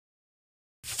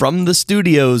From the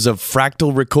studios of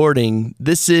Fractal Recording,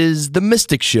 this is The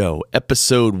Mystic Show,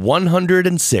 episode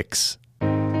 106.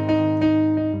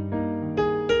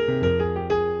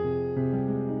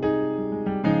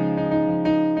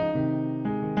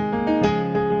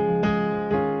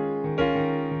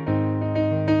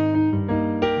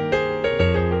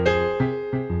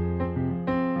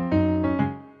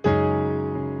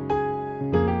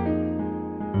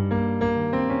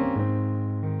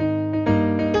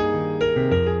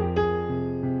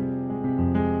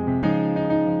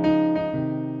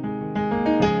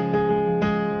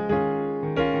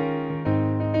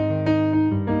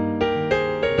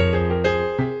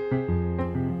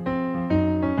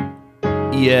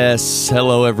 Yes,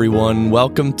 hello everyone.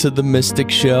 Welcome to The Mystic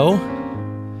Show.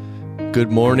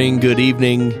 Good morning, good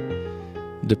evening.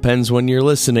 Depends when you're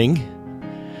listening.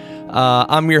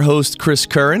 I'm your host, Chris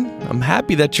Curran. I'm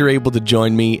happy that you're able to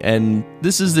join me, and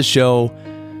this is the show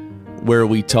where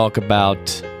we talk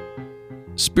about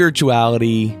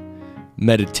spirituality,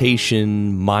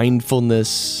 meditation,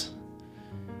 mindfulness,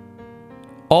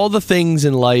 all the things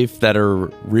in life that are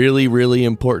really, really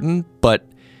important, but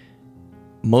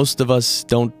most of us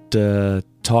don't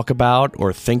talk about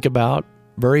or think about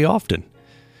very often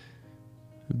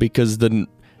because the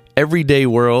everyday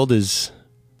world is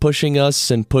pushing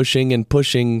us and pushing and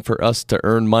pushing for us to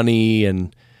earn money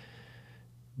and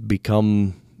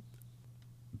become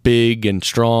big and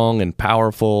strong and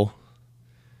powerful.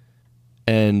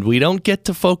 And we don't get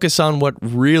to focus on what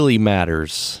really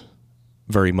matters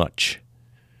very much.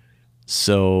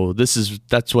 So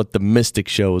that's what the Mystic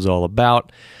Show is all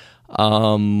about.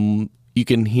 You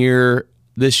can hear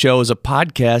this show as a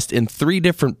podcast in 3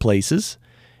 different places,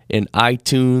 in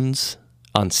iTunes,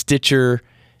 on Stitcher,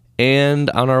 and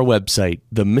on our website,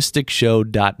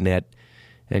 themysticshow.net,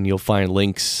 and you'll find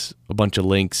links, a bunch of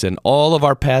links, and all of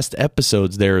our past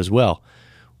episodes there as well.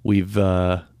 We've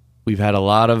had a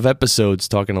lot of episodes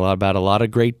talking about a lot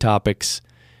of great topics,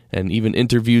 and even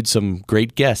interviewed some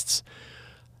great guests.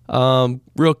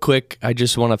 Real quick, I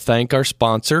just want to thank our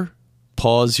sponsor,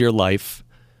 Pause Your Life.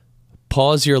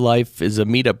 Pause Your Life is a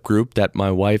meetup group that my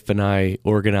wife and I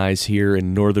organize here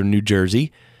in northern New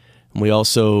Jersey. And we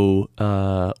also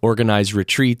organize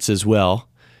retreats as well.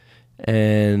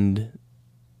 And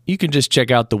you can just check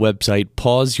out the website,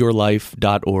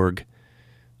 pauseyourlife.org.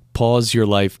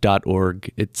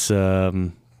 Pauseyourlife.org. It's,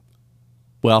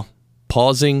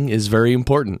 pausing is very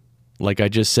important. Like I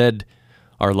just said,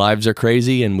 our lives are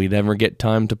crazy and we never get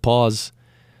time to pause.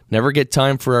 Never get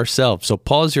time for ourselves. So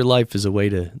Pause Your Life is a way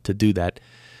to do that.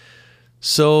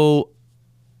 So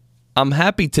I'm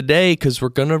happy today because we're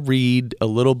going to read a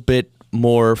little bit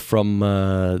more from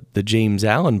the James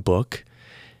Allen book,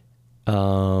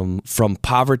 From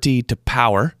Poverty to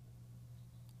Power,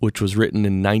 which was written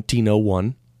in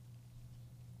 1901.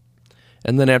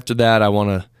 And then after that, I want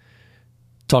to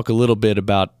talk a little bit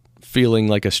about feeling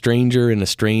like a stranger in a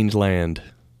strange land.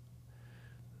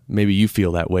 Maybe you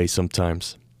feel that way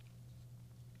sometimes.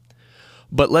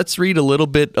 But let's read a little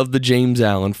bit of the James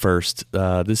Allen first.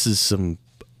 This is some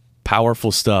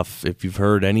powerful stuff. If you've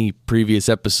heard any previous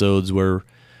episodes where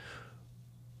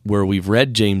we've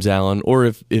read James Allen, or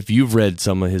if you've read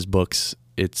some of his books,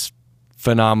 it's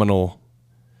phenomenal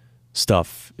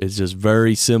stuff. It's just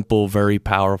very simple, very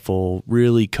powerful,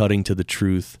 really cutting to the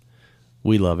truth.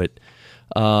 We love it.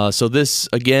 So this,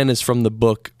 again, is from the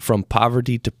book From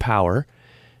Poverty to Power.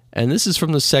 And this is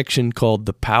from the section called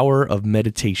The Power of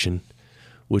Meditation,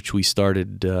 which we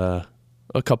started a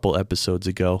couple episodes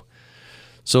ago.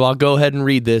 So I'll go ahead and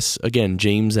read this. Again,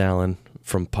 James Allen,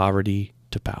 From Poverty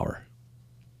to Power.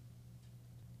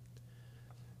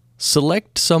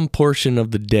 Select some portion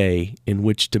of the day in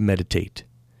which to meditate,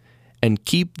 and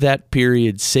keep that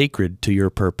period sacred to your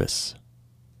purpose.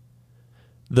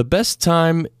 The best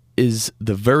time is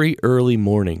the very early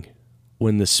morning,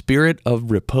 when the spirit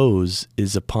of repose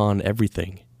is upon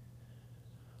everything.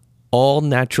 All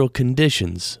natural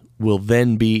conditions will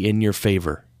then be in your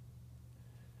favor.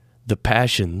 The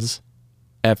passions,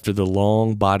 after the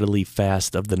long bodily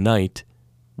fast of the night,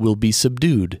 will be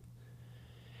subdued,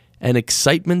 and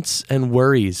excitements and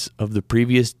worries of the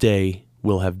previous day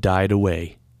will have died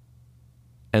away.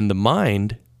 And the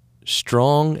mind,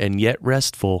 strong and yet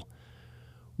restful,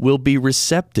 will be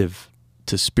receptive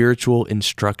to spiritual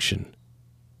instruction.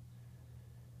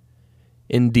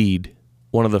 Indeed,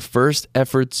 one of the first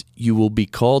efforts you will be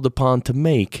called upon to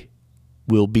make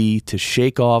will be to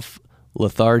shake off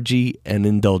lethargy and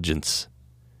indulgence.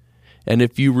 And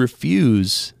if you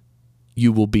refuse,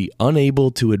 you will be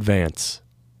unable to advance.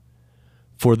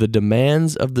 For the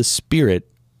demands of the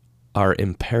Spirit are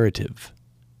imperative.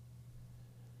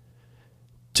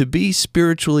 To be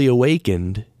spiritually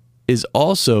awakened is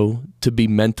also to be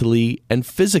mentally and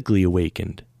physically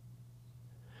awakened.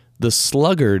 The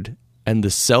sluggard and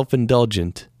the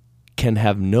self-indulgent can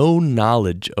have no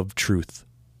knowledge of truth.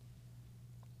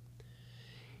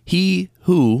 He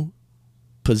who,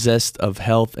 possessed of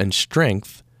health and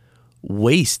strength,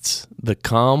 wastes the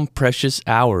calm, precious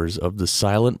hours of the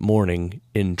silent morning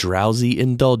in drowsy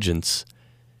indulgence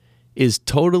is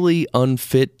totally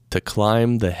unfit to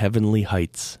climb the heavenly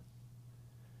heights.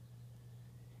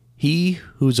 He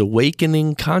whose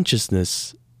awakening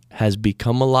consciousness has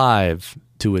become alive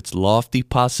to its lofty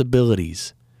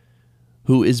possibilities,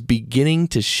 who is beginning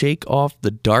to shake off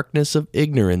the darkness of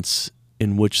ignorance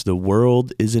in which the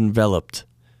world is enveloped,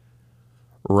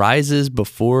 rises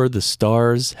before the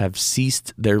stars have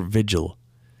ceased their vigil,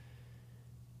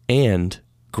 and,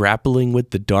 grappling with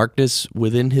the darkness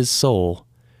within his soul,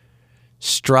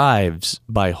 strives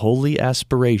by holy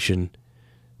aspiration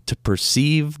to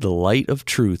perceive the light of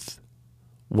truth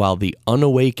while the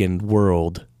unawakened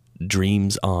world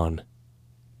dreams on.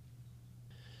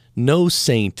 No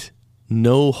saint,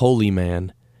 no holy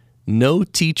man, no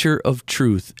teacher of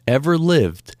truth ever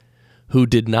lived who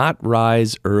did not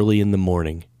rise early in the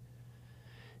morning.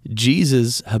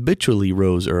 Jesus habitually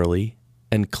rose early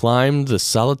and climbed the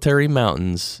solitary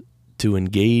mountains to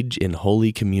engage in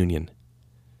Holy Communion.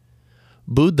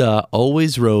 Buddha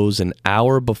always rose an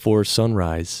hour before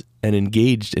sunrise and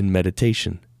engaged in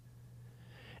meditation,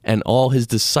 and all his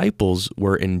disciples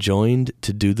were enjoined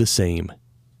to do the same.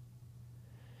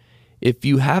 If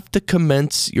you have to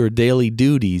commence your daily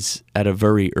duties at a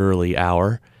very early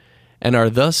hour, and are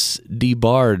thus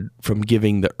debarred from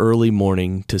giving the early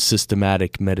morning to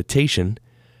systematic meditation,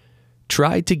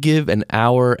 try to give an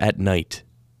hour at night.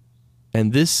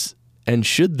 And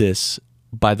should this,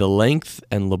 by the length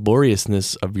and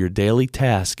laboriousness of your daily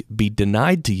task, be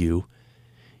denied to you,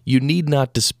 you need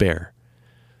not despair,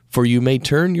 for you may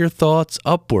turn your thoughts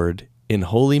upward in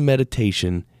holy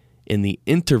meditation in the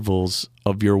intervals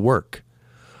of your work,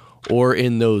 or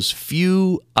in those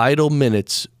few idle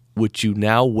minutes which you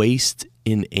now waste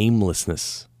in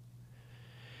aimlessness.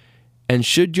 And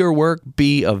should your work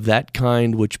be of that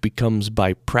kind which becomes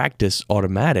by practice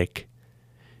automatic,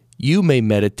 you may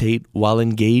meditate while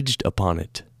engaged upon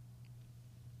it.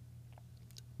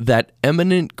 That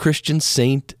eminent Christian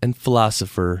saint and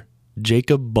philosopher,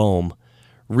 Jacob Boehme,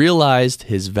 realized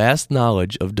his vast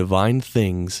knowledge of divine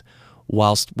things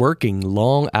whilst working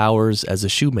long hours as a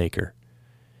shoemaker.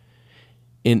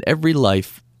 In every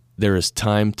life, there is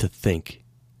time to think,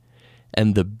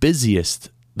 and the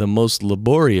busiest, the most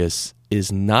laborious,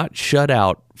 is not shut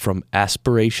out from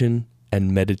aspiration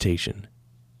and meditation.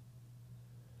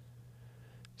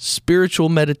 Spiritual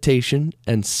meditation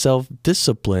and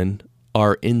self-discipline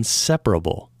are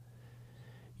inseparable.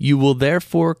 You will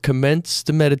therefore commence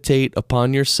to meditate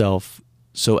upon yourself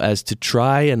so as to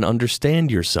try and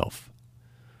understand yourself.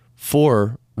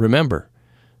 For, remember,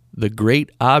 the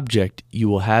great object you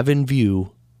will have in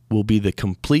view will be the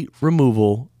complete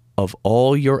removal of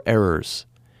all your errors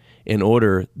in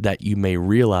order that you may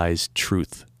realize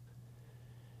truth.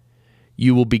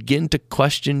 You will begin to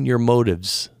question your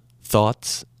motives,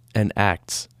 thoughts, and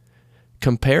acts,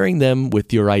 comparing them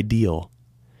with your ideal,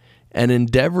 and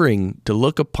endeavoring to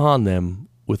look upon them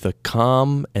with a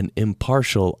calm and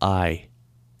impartial eye.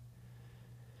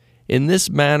 In this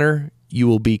manner, you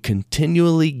will be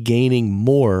continually gaining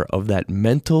more of that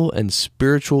mental and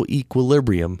spiritual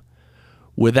equilibrium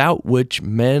without which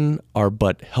men are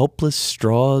but helpless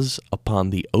straws upon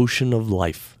the ocean of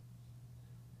life.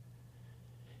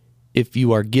 If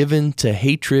you are given to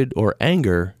hatred or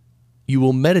anger, you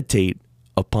will meditate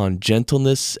upon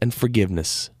gentleness and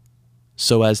forgiveness,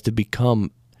 so as to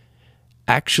become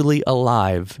actually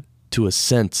alive to a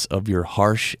sense of your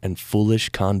harsh and foolish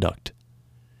conduct.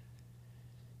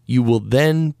 You will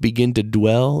then begin to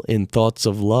dwell in thoughts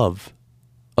of love,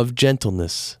 of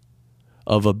gentleness,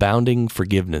 of abounding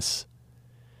forgiveness.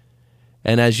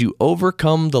 And as you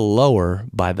overcome the lower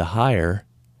by the higher,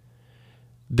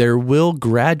 there will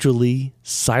gradually,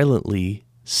 silently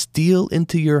steal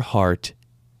into your heart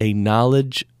a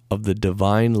knowledge of the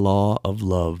divine law of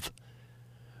love,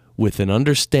 with an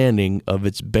understanding of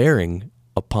its bearing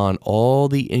upon all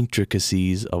the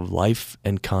intricacies of life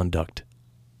and conduct.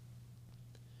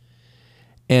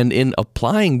 And in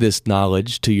applying this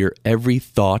knowledge to your every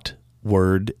thought,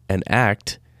 word, and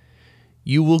act,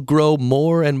 you will grow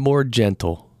more and more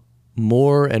gentle,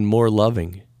 more and more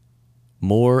loving,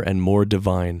 more and more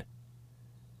divine.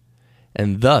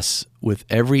 And thus, with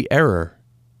every error,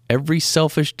 every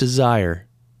selfish desire,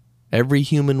 every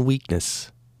human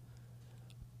weakness,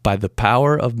 by the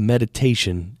power of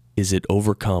meditation, is it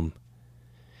overcome.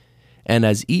 And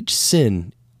as each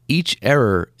sin, each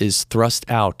error is thrust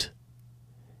out,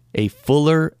 a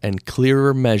fuller and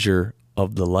clearer measure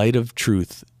of the light of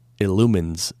truth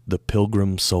illumines the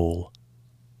pilgrim soul.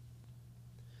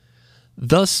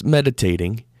 Thus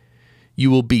meditating, you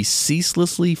will be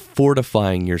ceaselessly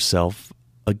fortifying yourself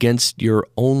against your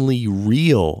only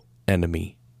real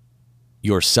enemy,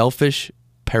 your selfish,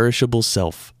 perishable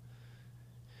self,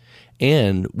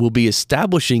 and will be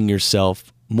establishing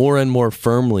yourself more and more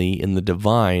firmly in the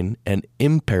divine and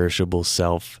imperishable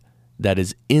self that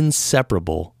is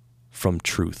inseparable from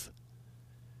truth.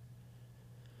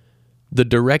 The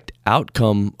direct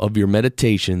outcome of your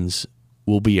meditations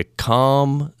will be a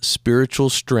calm spiritual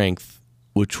strength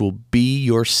which will be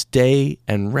your stay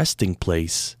and resting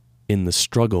place in the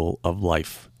struggle of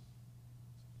life.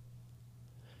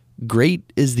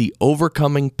 Great is the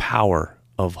overcoming power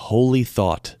of holy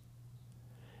thought,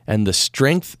 and the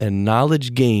strength and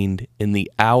knowledge gained in the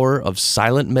hour of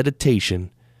silent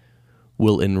meditation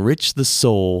will enrich the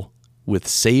soul with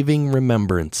saving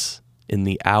remembrance in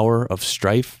the hour of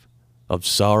strife, of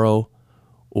sorrow,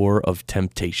 or of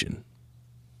temptation.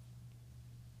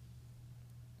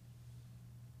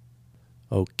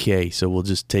 Okay, so we'll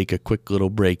just take a quick little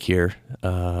break here.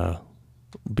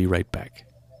 Be right back.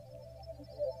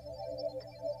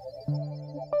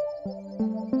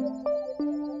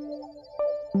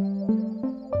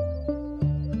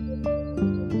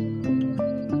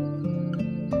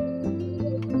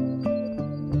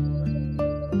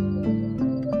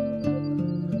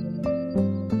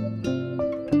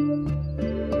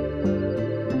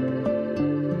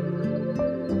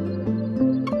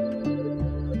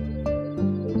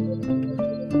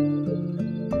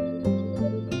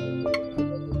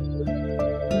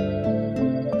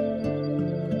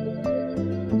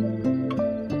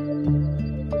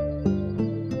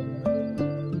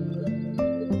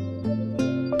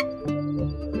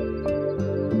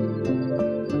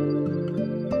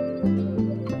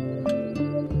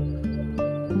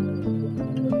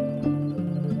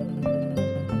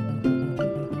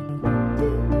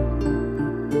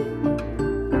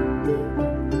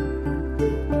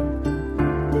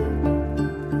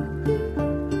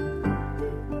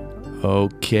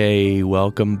 Okay,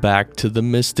 welcome back to the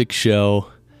Mystic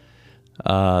Show.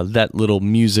 That little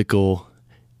musical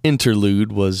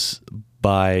interlude was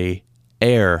by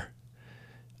Air.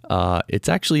 It's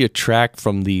actually a track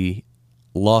from the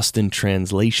Lost in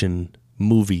Translation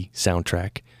movie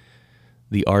soundtrack.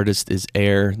 The artist is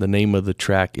Air. The name of the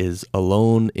track is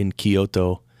Alone in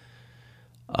Kyoto.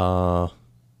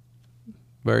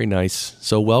 Very nice.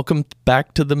 So welcome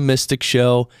back to the Mystic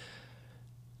Show.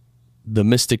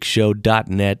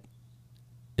 TheMysticShow.net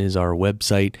is our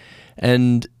website.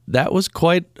 And that was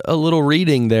quite a little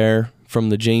reading there from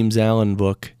the James Allen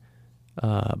book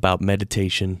about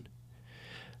meditation.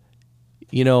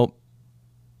 You know,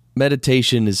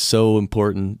 meditation is so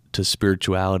important to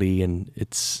spirituality, and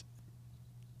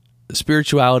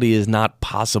spirituality is not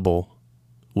possible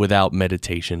without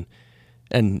meditation.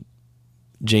 And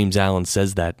James Allen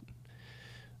says that,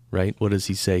 right? What does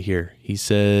he say here? He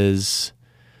says,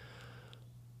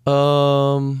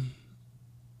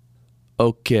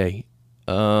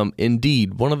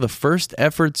 indeed, one of the first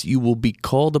efforts you will be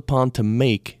called upon to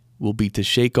make will be to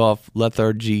shake off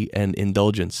lethargy and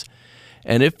indulgence.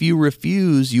 And if you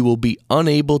refuse, you will be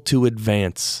unable to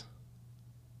advance.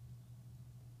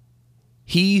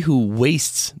 He who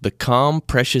wastes the calm,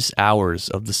 precious hours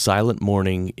of the silent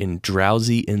morning in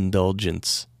drowsy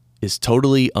indulgence is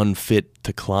totally unfit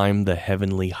to climb the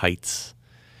heavenly heights.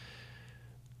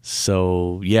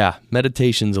 So, yeah,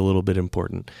 meditation's a little bit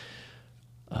important.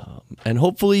 And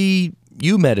hopefully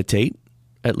you meditate,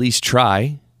 at least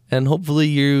try, and hopefully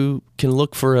you can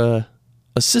look for a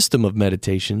system of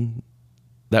meditation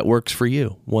that works for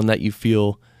you, one that you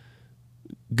feel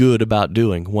good about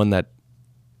doing, one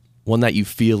that you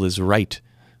feel is right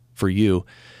for you.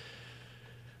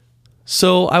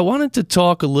 So I wanted to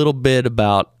talk a little bit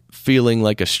about feeling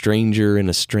like a stranger in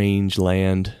a strange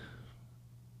land.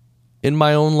 In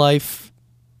my own life,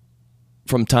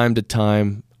 from time to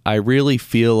time, I really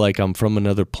feel like I'm from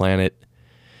another planet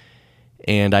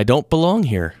and I don't belong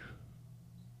here.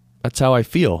 That's how I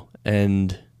feel.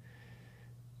 And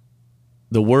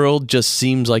the world just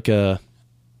seems like a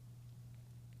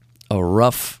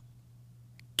rough,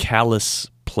 callous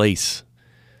place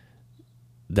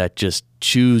that just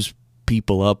chews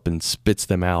people up and spits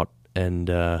them out. And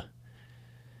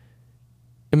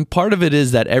part of it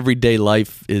is that everyday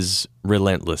life is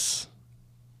relentless,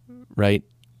 right?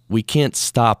 We can't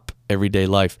stop everyday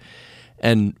life.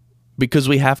 And because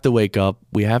we have to wake up,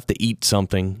 we have to eat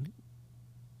something,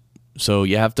 So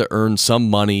you have to earn some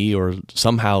money or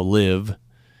somehow live.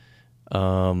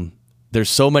 There's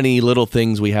so many little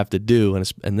things we have to do.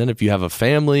 And then if you have a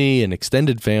family, an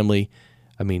extended family,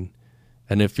 and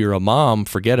if you're a mom,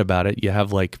 forget about it. You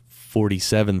have like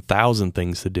 47,000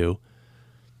 things to do.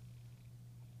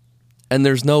 And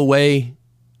there's no way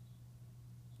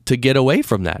to get away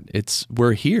from that.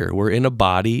 We're here. We're in a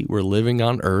body. We're living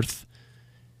on earth.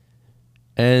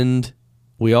 And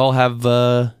we all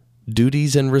have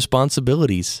duties and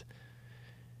responsibilities.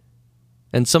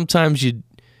 And sometimes you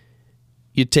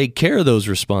take care of those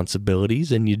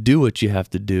responsibilities and you do what you have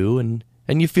to do and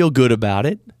you feel good about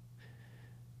it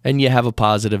and you have a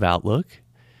positive outlook.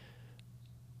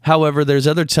 However, there's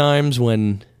other times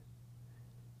when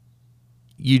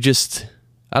you just,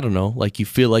 I don't know, like you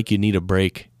feel like you need a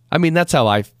break. That's how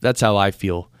I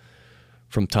feel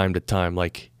from time to time,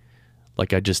 like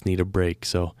I just need a break.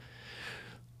 So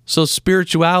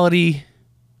spirituality,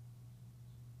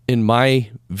 in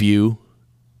my view,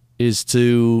 is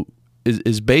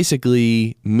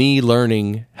basically me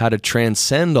learning how to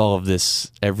transcend all of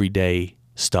this everyday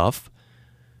stuff,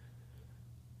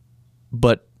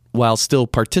 but while still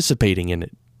participating in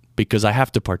it, because I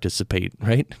have to participate,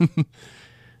 right?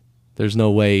 There's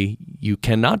no way you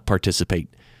cannot participate.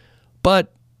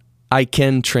 But I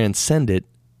can transcend it,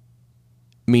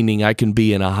 meaning I can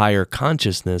be in a higher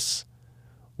consciousness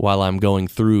while I'm going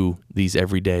through these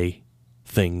everyday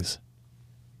things.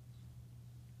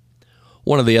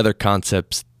 One of the other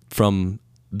concepts from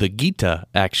the Gita,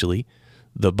 actually,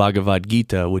 the Bhagavad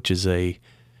Gita, which is a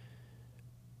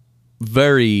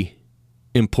very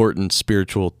important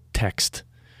spiritual text.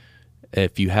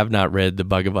 If you have not read the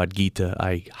Bhagavad Gita,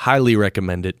 I highly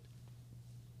recommend it.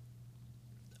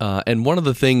 And one of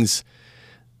the things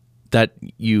that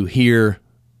you hear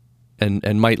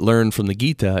and might learn from the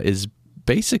Gita is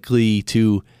basically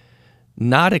to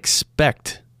not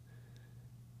expect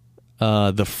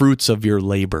the fruits of your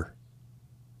labor,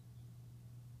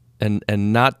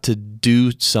 and not to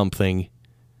do something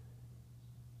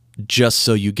just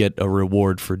so you get a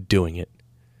reward for doing it.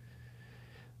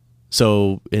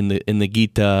 So in the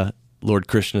Gita, Lord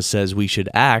Krishna says we should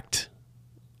act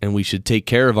and we should take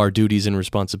care of our duties and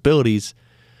responsibilities,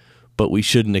 but we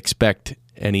shouldn't expect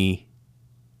any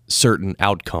certain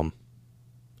outcome.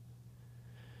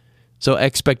 So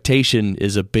expectation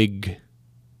is a big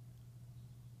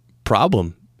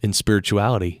problem in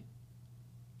spirituality.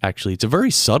 Actually, it's a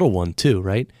very subtle one too,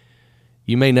 right?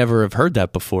 You may never have heard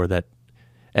that before, that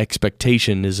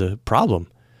expectation is a problem.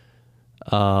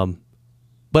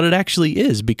 But it actually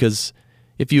is, because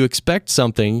if you expect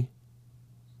something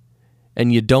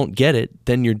and you don't get it,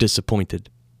 then you're disappointed.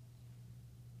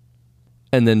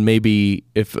 And then maybe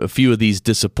if a few of these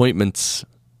disappointments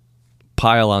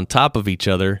pile on top of each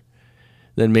other,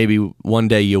 then maybe one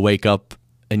day you wake up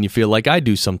and you feel like I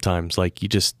do sometimes, like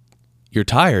you're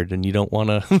tired and you don't want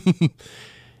to,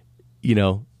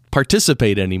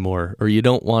 participate anymore, or you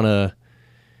don't want to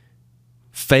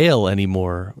fail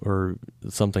anymore, or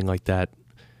something like that.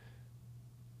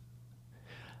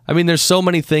 There's so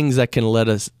many things that can let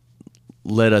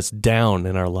us down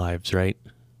in our lives, right?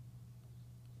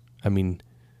 A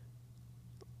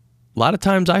lot of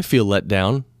times I feel let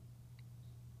down,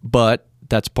 but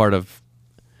that's part of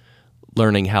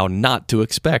learning how not to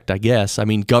expect, I guess.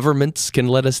 Governments can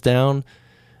let us down.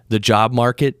 The job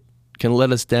market can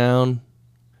let us down.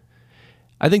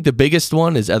 I think the biggest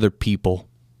one is other people.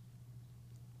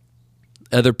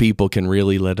 Other people can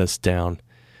really let us down.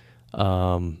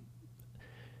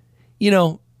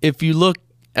 If you look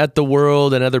at the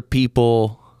world and other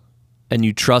people and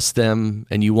you trust them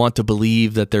and you want to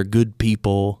believe that they're good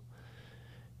people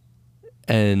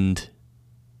and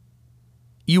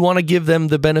you want to give them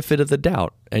the benefit of the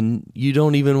doubt, and you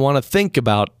don't even want to think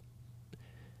about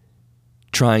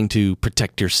trying to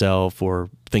protect yourself or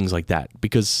things like that,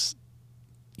 because,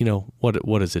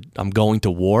 what is it? I'm going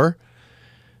to war,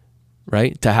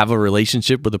 right? To have a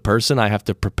relationship with a person, I have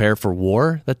to prepare for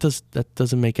war. That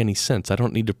doesn't make any sense. I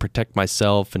don't need to protect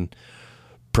myself and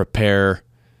prepare,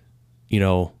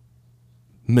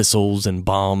 missiles and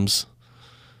bombs.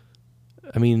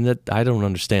 I don't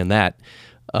understand that.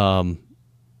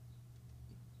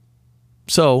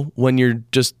 So when you're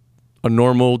just a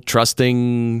normal,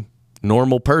 trusting,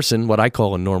 normal person, what I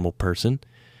call a normal person,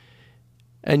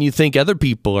 and you think other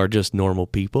people are just normal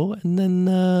people, and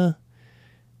then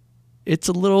it's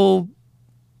a little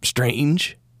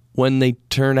strange when they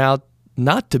turn out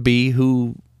not to be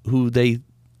who they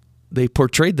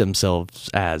portrayed themselves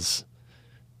as.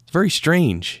 It's very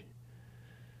strange.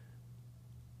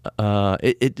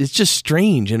 It's just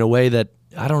strange in a way that,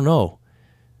 I don't know.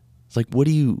 It's like,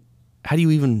 how do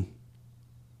you even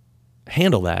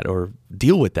handle that or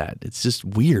deal with that. It's just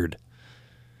weird.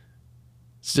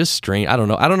 It's just strange. I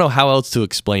don't know how else to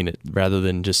explain it rather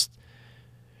than just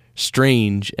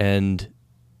strange. And,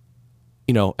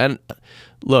 and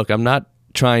look, I'm not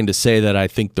trying to say that I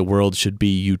think the world should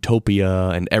be utopia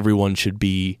and everyone should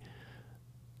be,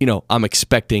 I'm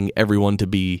expecting everyone to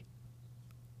be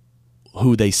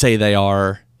who they say they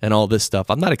are and all this stuff.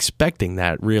 I'm not expecting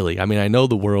that, really. I mean, I know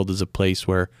the world is a place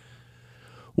where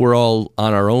we're all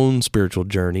on our own spiritual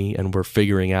journey and we're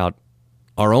figuring out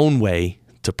our own way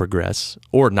to progress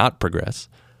or not progress.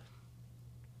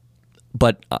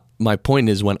 But my point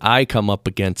is, when I come up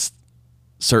against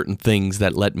certain things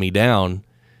that let me down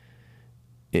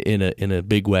in a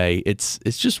big way, it's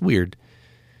just weird.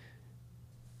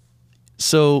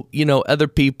 So, other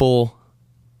people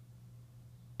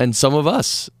and some of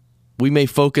us, we may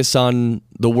focus on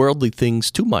the worldly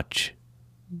things too much.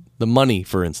 The money,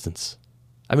 for instance.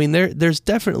 I mean, there's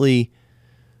definitely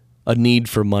a need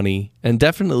for money and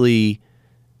definitely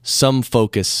some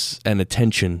focus and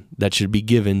attention that should be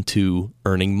given to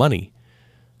earning money.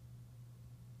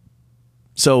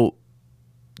 So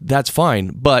that's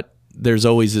fine, but there's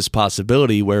always this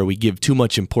possibility where we give too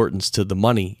much importance to the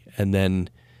money and then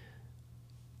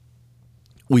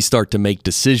we start to make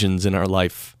decisions in our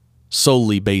life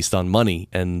solely based on money.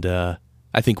 And I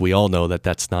think we all know that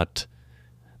that's not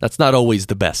always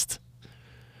the best.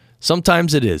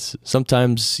 Sometimes it is.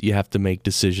 Sometimes you have to make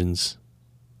decisions,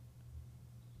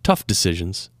 tough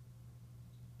decisions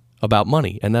about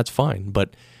money, and that's fine.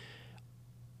 But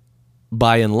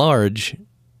by and large,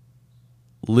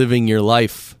 living your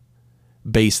life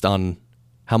based on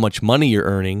how much money you're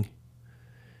earning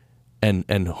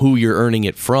and who you're earning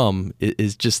it from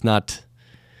is just not,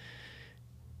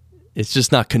 it's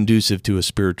just not conducive to a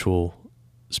spiritual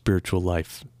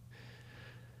life.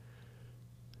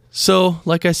 So,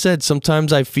 like I said,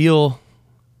 sometimes I feel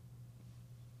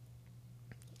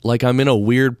like I'm in a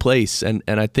weird place, and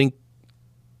I think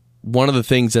one of the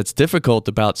things that's difficult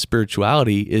about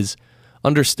spirituality is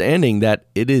understanding that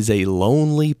it is a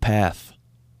lonely path.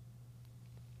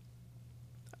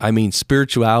 I mean,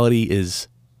 spirituality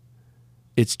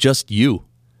it's just you.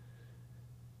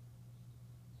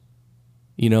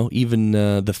 Even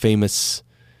the famous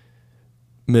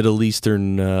Middle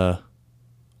Eastern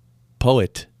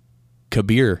poet,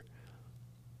 Kabir,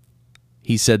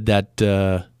 he said that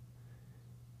the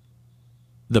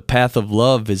path of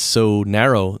love is so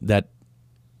narrow that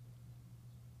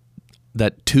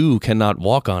two cannot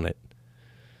walk on it.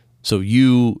 So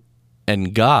you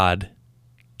and God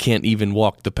can't even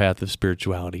walk the path of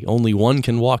spirituality. Only one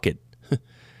can walk it.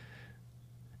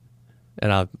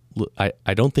 And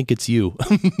I don't think it's you.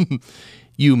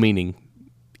 You meaning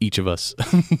each of us.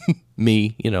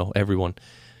 Me, everyone.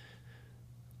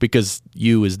 Because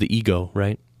you is the ego,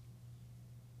 right?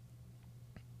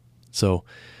 So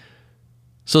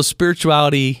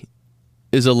spirituality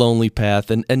is a lonely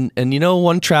path. And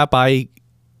one trap I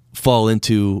fall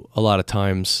into a lot of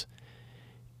times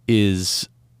is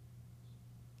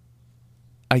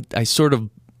I sort of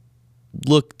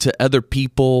look to other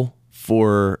people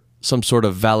for some sort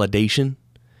of validation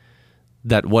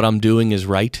that what I'm doing is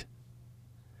right.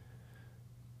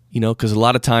 Because a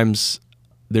lot of times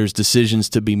there's decisions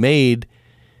to be made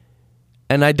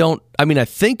and I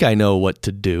think I know what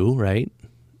to do, right?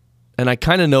 And I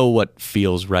kind of know what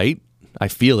feels right. I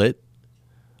feel it.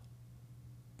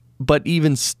 But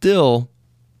even still,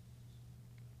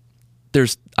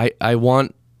 I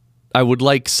would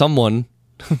like someone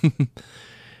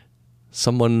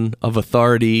of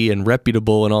authority and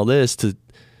reputable and all this to,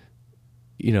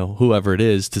 whoever it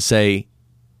is, to say,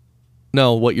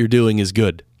 no, what you're doing is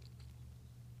good.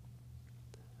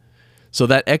 So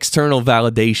that external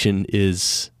validation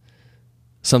is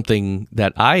something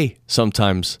that I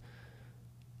sometimes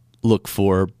look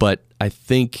for, but I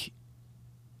think,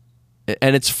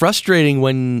 and it's frustrating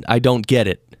when I don't get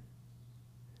it,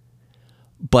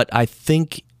 but I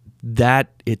think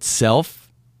that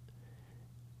itself,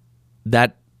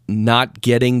 that not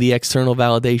getting the external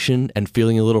validation and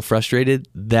feeling a little frustrated,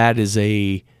 that is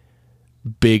a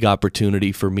big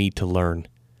opportunity for me to learn.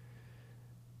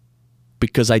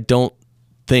 Because I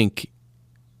think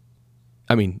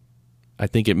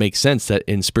it makes sense that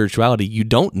in spirituality, you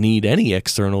don't need any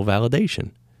external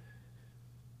validation.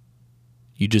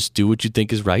 You just do what you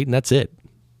think is right, and that's it.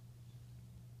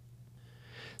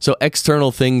 So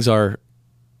external things are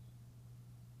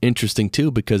interesting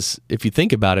too, because if you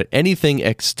think about it, anything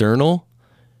external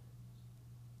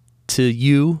to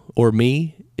you or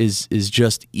me is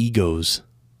just egos.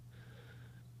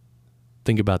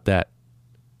 Think about that.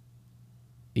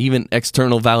 Even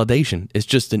external validation is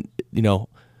just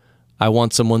I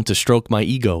want someone to stroke my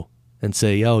ego and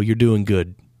say, oh, you're doing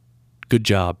good. Good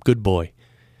job. Good boy.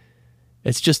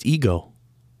 It's just ego.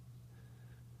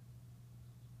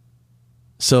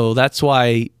 So that's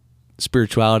why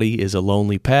spirituality is a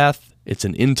lonely path. It's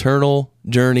an internal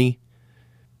journey.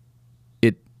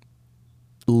 It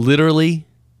literally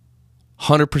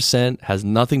 100% has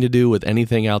nothing to do with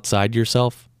anything outside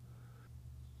yourself.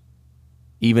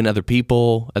 Even other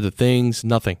people, other things,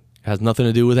 nothing. It has nothing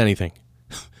to do with anything.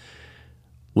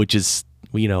 Which is,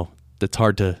 that's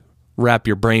hard to wrap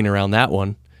your brain around that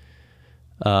one.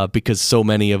 Because so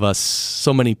many of us,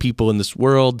 so many people in this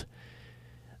world,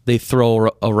 they throw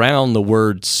around the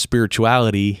word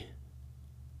spirituality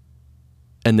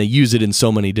and they use it in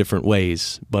so many different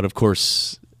ways. But of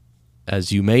course,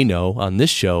 as you may know on this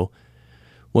show,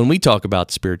 when we talk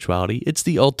about spirituality, it's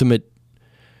the ultimate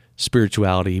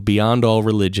spirituality beyond all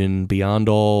religion, beyond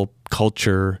all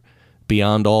culture,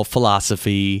 beyond all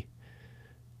philosophy,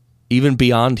 even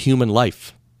beyond human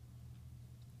life.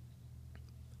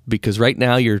 Because right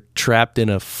now you're trapped in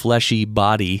a fleshy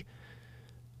body,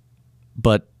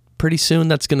 but pretty soon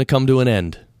that's going to come to an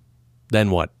end. Then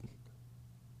what?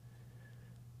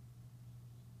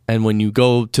 And when you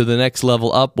go to the next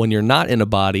level up, when you're not in a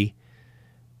body,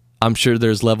 I'm sure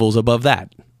there's levels above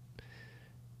that.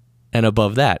 And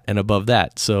above that, and above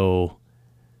that. So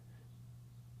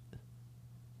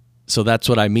that's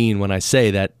what I mean when I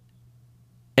say that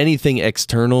anything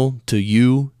external to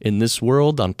you in this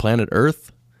world on planet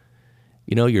Earth,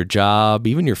 your job,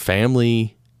 even your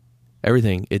family,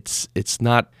 everything, it's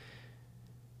not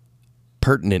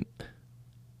pertinent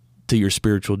to your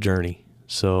spiritual journey.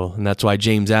 So, and that's why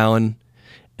James Allen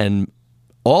and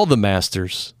all the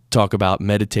masters talk about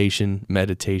meditation,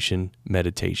 meditation,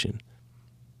 meditation.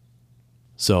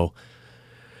 So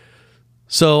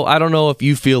I don't know if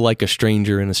you feel like a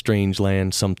stranger in a strange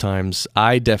land sometimes.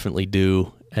 I definitely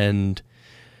do. And,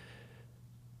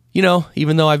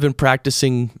 even though I've been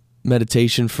practicing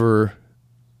meditation for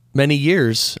many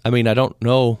years, I don't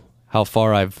know how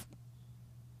far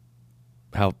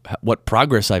what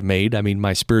progress I've made.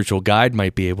 My spiritual guide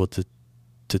might be able to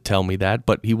tell me that,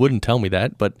 but he wouldn't tell me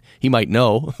that, but he might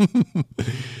know.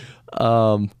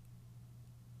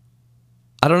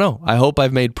 I don't know. I hope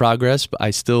I've made progress, but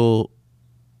I still,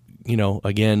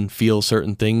 again, feel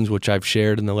certain things which I've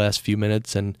shared in the last few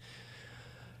minutes,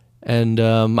 and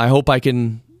I hope I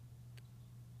can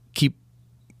keep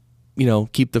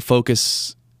the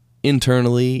focus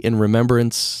internally in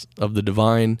remembrance of the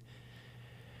divine,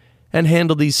 and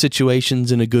handle these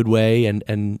situations in a good way,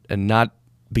 and not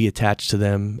be attached to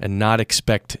them, and not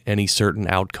expect any certain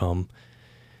outcome,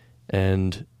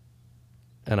 and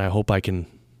I hope I can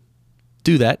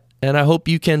do that, and I hope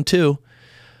you can too.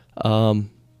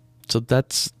 So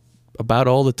that's about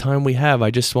all the time we have. I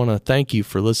just want to thank you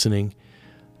for listening.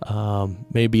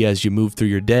 Maybe as you move through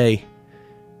your day,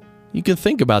 you can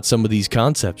think about some of these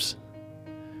concepts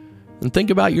and think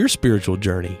about your spiritual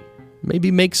journey.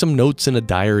 Maybe make some notes in a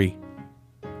diary.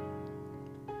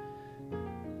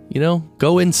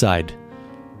 Go inside.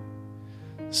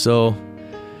 So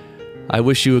I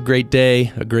wish you a great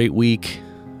day, a great week,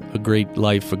 a great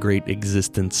life, a great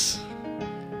existence.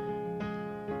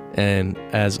 And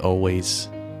as always,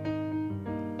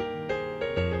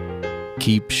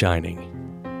 keep shining.